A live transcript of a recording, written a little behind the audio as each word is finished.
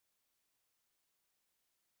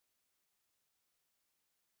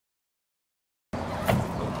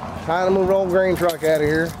Time to move the old grain truck out of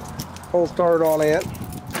here. Pull start on it.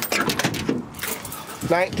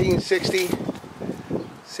 1960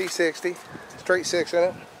 C60. Straight 6 in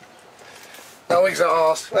it. No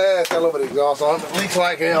exhaust. It's got a little bit of exhaust on it, but leaks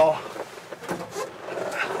like hell.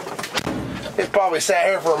 It's probably sat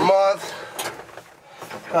here for a month.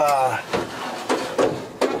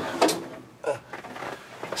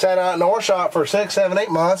 Sat out in the ore shop for 6, 7,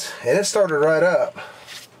 8 months, and it started right up.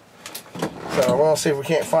 So we're gonna see if we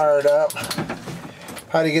can't fire it up.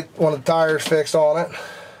 How to get one of the tires fixed on it.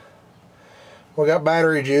 We got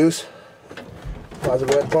battery juice. Might as well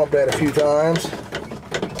go ahead and pump that a few times.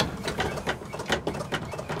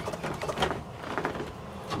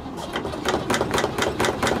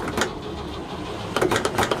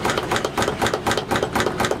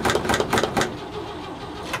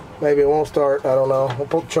 Maybe it won't start, I don't know. We'll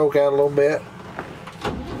pull the choke out a little bit.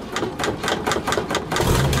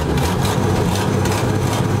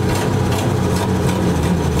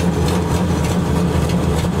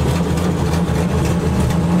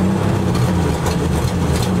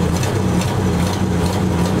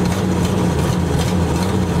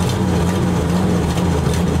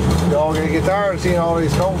 Y'all gonna get tired of seeing all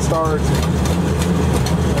these cold starts.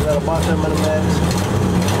 I got a bunch of them in a mix.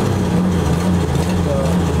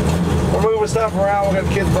 We're moving stuff around. We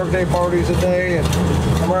got kids' birthday parties today, and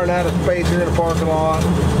I'm running out of space here in the parking lot.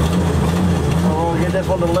 I'm gonna get this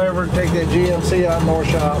one delivered, take that GMC out in the ore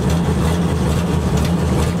shop.